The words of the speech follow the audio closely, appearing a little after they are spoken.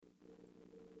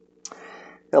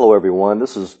Hello everyone,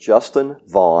 this is Justin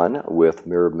Vaughn with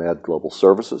MirrorMed Global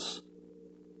Services,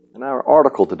 and our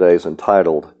article today is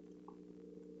entitled,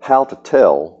 How to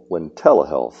Tell When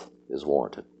Telehealth is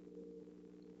Warranted.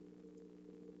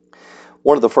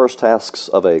 One of the first tasks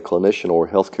of a clinician or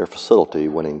healthcare facility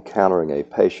when encountering a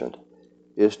patient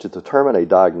is to determine a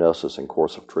diagnosis and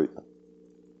course of treatment.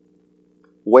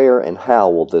 Where and how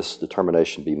will this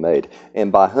determination be made, and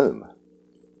by whom?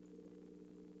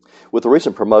 With the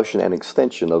recent promotion and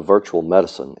extension of virtual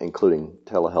medicine, including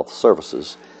telehealth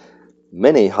services,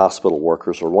 many hospital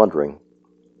workers are wondering,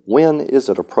 when is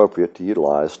it appropriate to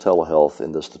utilize telehealth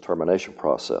in this determination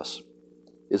process?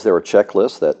 Is there a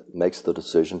checklist that makes the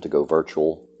decision to go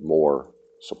virtual more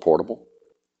supportable?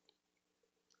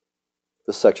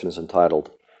 This section is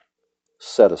entitled,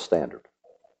 Set a Standard.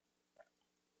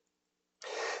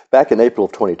 Back in April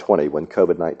of 2020, when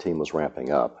COVID-19 was ramping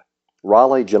up,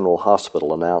 Raleigh General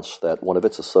Hospital announced that one of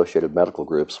its associated medical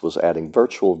groups was adding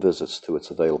virtual visits to its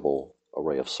available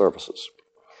array of services.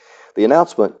 The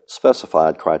announcement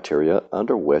specified criteria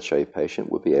under which a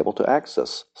patient would be able to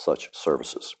access such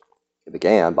services. It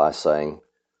began by saying,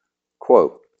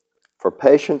 quote, for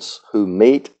patients who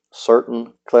meet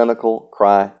certain clinical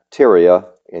criteria,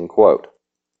 end quote.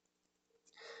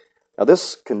 Now,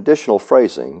 this conditional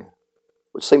phrasing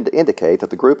would seem to indicate that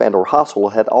the group and/or hospital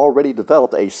had already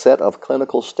developed a set of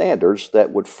clinical standards that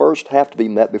would first have to be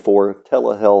met before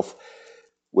telehealth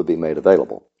would be made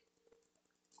available.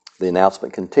 The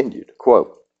announcement continued,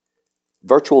 quote,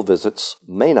 virtual visits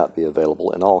may not be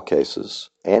available in all cases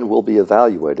and will be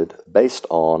evaluated based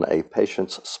on a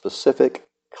patient's specific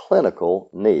clinical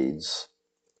needs,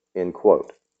 end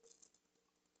quote.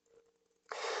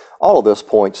 All of this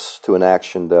points to an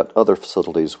action that other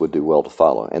facilities would do well to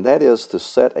follow, and that is to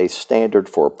set a standard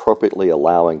for appropriately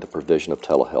allowing the provision of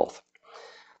telehealth.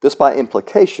 This, by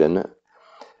implication,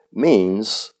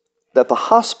 means that the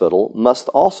hospital must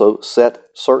also set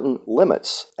certain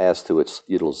limits as to its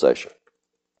utilization.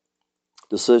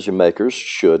 Decision makers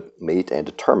should meet and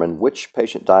determine which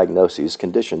patient diagnoses,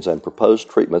 conditions, and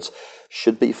proposed treatments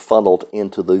should be funneled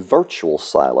into the virtual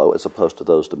silo as opposed to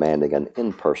those demanding an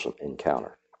in-person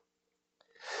encounter.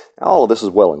 All of this is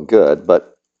well and good,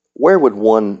 but where would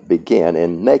one begin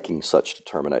in making such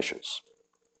determinations?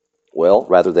 Well,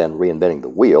 rather than reinventing the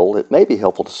wheel, it may be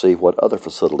helpful to see what other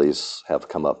facilities have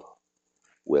come up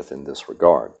with in this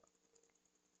regard.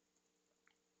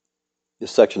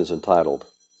 This section is entitled,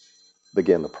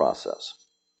 Begin the Process.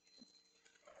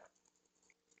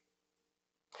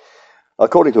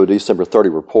 According to a December 30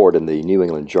 report in the New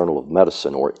England Journal of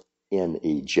Medicine, or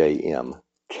NEJM,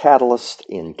 Catalyst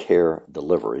in Care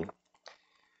Delivery,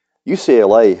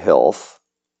 UCLA Health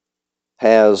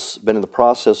has been in the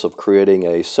process of creating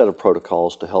a set of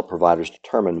protocols to help providers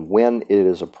determine when it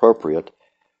is appropriate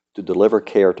to deliver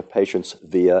care to patients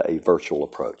via a virtual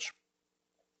approach.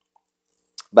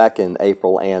 Back in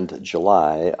April and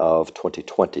July of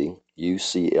 2020,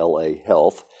 UCLA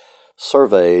Health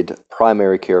surveyed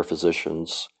primary care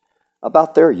physicians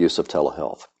about their use of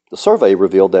telehealth. The survey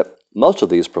revealed that most of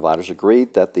these providers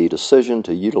agreed that the decision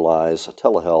to utilize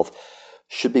telehealth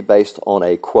should be based on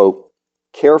a, quote,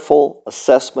 careful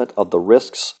assessment of the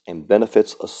risks and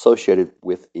benefits associated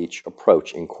with each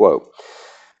approach, end quote.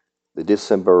 The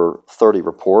December 30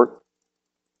 report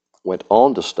went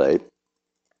on to state,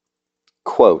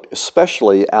 quote,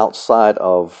 especially outside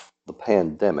of the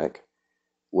pandemic,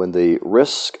 when the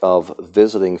risk of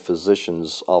visiting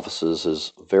physicians' offices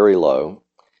is very low,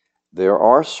 there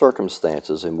are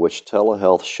circumstances in which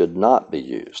telehealth should not be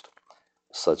used,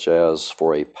 such as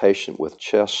for a patient with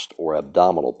chest or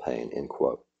abdominal pain, end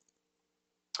quote.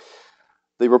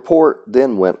 The report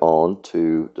then went on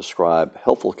to describe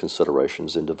helpful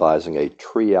considerations in devising a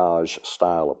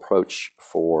triage-style approach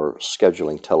for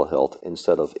scheduling telehealth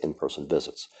instead of in-person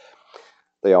visits.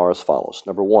 They are as follows.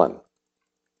 Number one,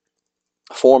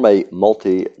 form a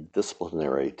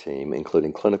multidisciplinary team,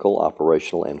 including clinical,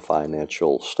 operational, and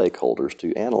financial stakeholders,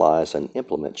 to analyze and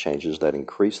implement changes that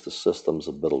increase the system's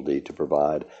ability to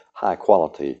provide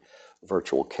high-quality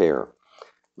virtual care.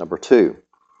 Number two,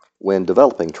 when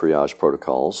developing triage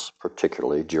protocols,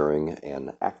 particularly during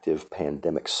an active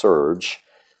pandemic surge,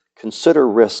 consider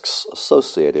risks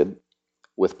associated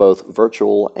with both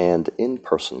virtual and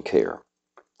in-person care.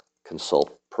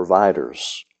 Consult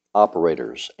providers,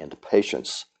 operators, and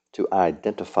patients to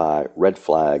identify red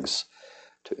flags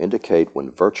to indicate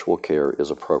when virtual care is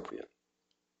appropriate.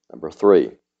 Number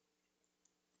three,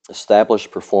 establish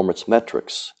performance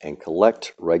metrics and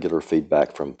collect regular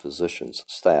feedback from physicians,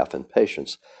 staff, and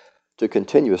patients to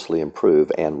continuously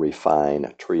improve and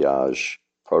refine triage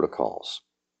protocols.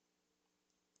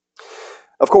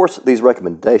 Of course, these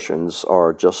recommendations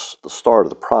are just the start of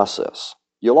the process.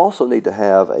 You'll also need to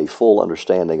have a full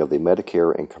understanding of the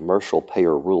Medicare and commercial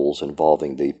payer rules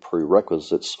involving the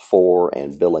prerequisites for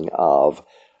and billing of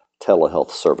telehealth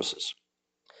services.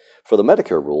 For the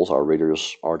Medicare rules, our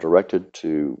readers are directed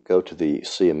to go to the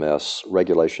CMS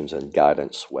Regulations and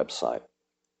Guidance website.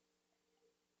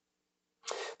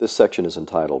 This section is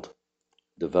entitled,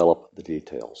 Develop the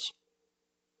Details.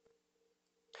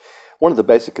 One of the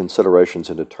basic considerations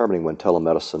in determining when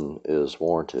telemedicine is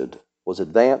warranted was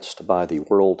advanced by the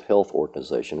World Health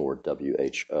Organization, or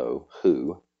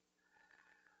WHO,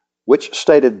 which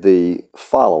stated the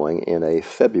following in a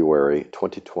February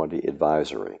 2020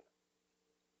 advisory.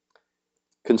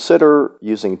 Consider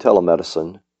using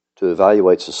telemedicine to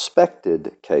evaluate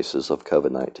suspected cases of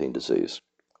COVID-19 disease,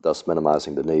 thus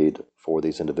minimizing the need for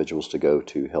these individuals to go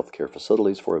to healthcare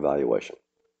facilities for evaluation.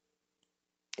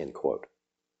 End quote.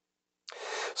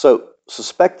 So,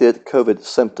 suspected COVID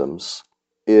symptoms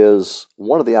is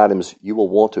one of the items you will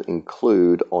want to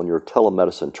include on your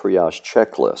telemedicine triage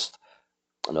checklist.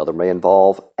 Another may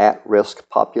involve at-risk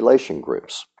population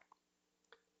groups.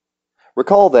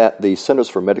 Recall that the Centers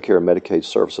for Medicare and Medicaid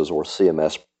Services, or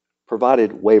CMS,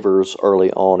 provided waivers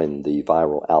early on in the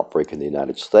viral outbreak in the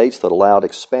United States that allowed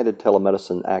expanded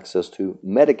telemedicine access to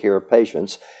Medicare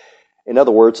patients, in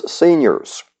other words,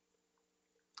 seniors.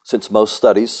 Since most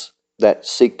studies that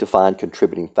seek to find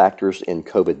contributing factors in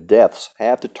COVID deaths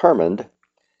have determined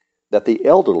that the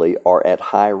elderly are at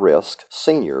high risk,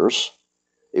 seniors,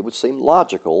 it would seem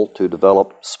logical to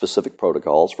develop specific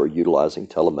protocols for utilizing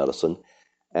telemedicine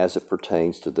as it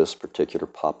pertains to this particular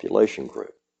population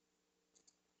group.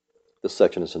 This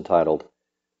section is entitled,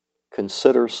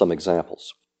 Consider Some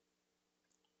Examples.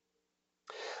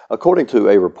 According to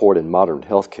a report in Modern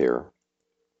Healthcare,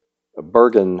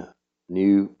 Bergen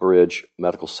New Bridge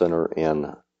Medical Center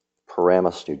in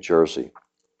Paramus, New Jersey,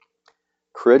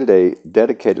 created a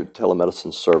dedicated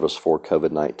telemedicine service for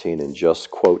COVID-19 in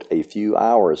just, quote, a few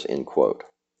hours, end quote.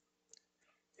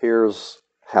 Here's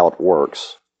how it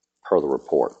works per the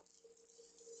report.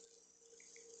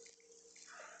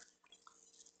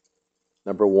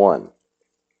 Number one,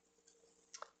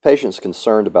 patients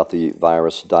concerned about the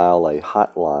virus dial a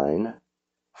hotline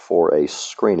for a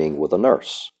screening with a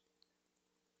nurse.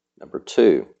 Number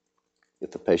two,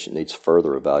 if the patient needs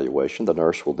further evaluation, the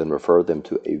nurse will then refer them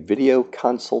to a video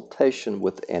consultation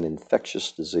with an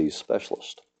infectious disease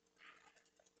specialist.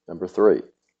 Number three,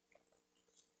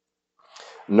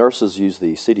 nurses use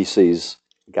the CDC's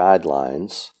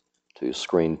guidelines to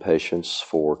screen patients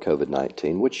for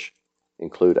COVID-19, which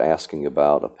include asking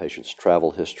about a patient's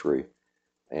travel history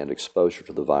and exposure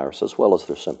to the virus, as well as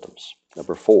their symptoms.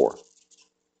 Number four,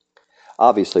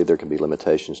 obviously there can be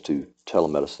limitations to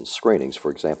telemedicine screenings.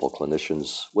 For example,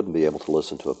 clinicians wouldn't be able to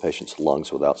listen to a patient's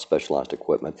lungs without specialized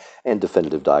equipment, and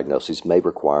definitive diagnoses may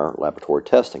require laboratory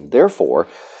testing. Therefore,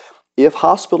 if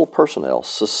hospital personnel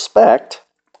suspect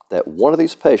that one of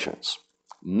these patients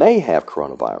may have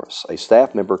coronavirus, a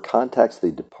staff member contacts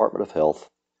the Department of Health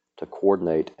to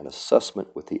coordinate an assessment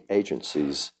with the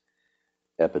agency's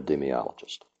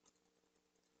epidemiologist.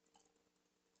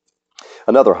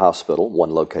 Another hospital, one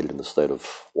located in the state of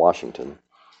Washington,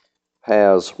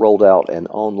 has rolled out an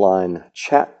online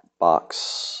chat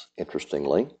box,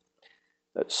 interestingly,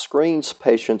 that screens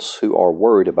patients who are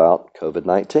worried about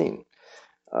COVID-19.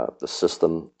 The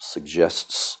system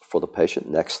suggests for the patient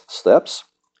next steps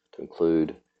to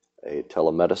include a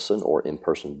telemedicine or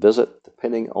in-person visit,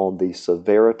 depending on the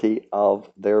severity of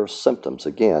their symptoms.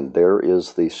 Again, there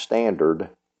is the standard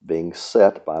being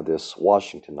set by this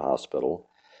Washington hospital,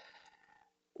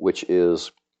 which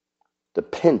is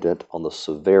dependent on the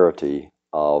severity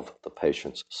of the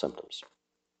patient's symptoms.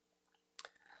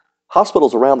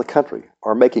 Hospitals around the country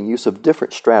are making use of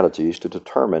different strategies to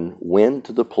determine when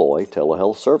to deploy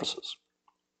telehealth services.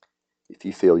 If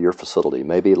you feel your facility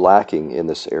may be lacking in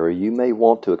this area, you may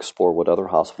want to explore what other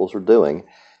hospitals are doing,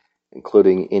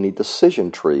 including any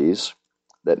decision trees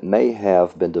that may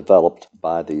have been developed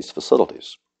by these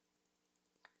facilities.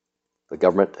 The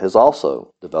government has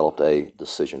also developed a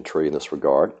decision tree in this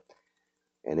regard,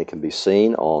 and it can be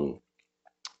seen on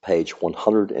page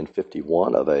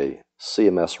 151 of a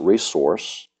CMS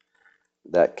resource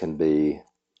that can be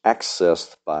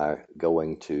accessed by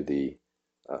going to the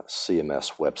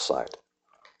CMS website.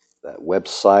 That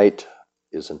website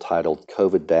is entitled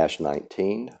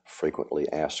COVID-19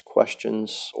 Frequently Asked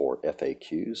Questions, or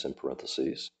FAQs in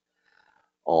parentheses,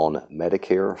 on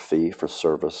Medicare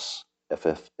Fee-for-Service,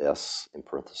 FFS in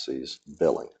parentheses,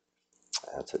 billing.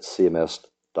 That's at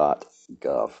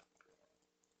cms.gov.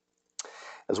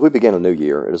 As we begin a new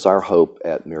year, it is our hope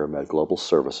at Miramed Global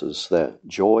Services that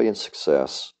joy and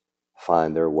success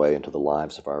find their way into the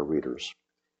lives of our readers,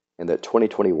 and that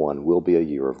 2021 will be a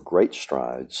year of great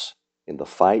strides in the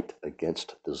fight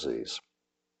against disease.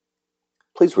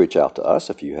 Please reach out to us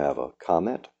if you have a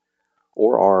comment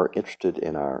or are interested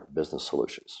in our business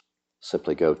solutions.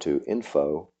 Simply go to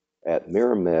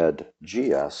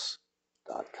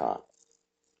info@miramedgs.com.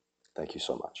 Thank you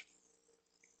so much.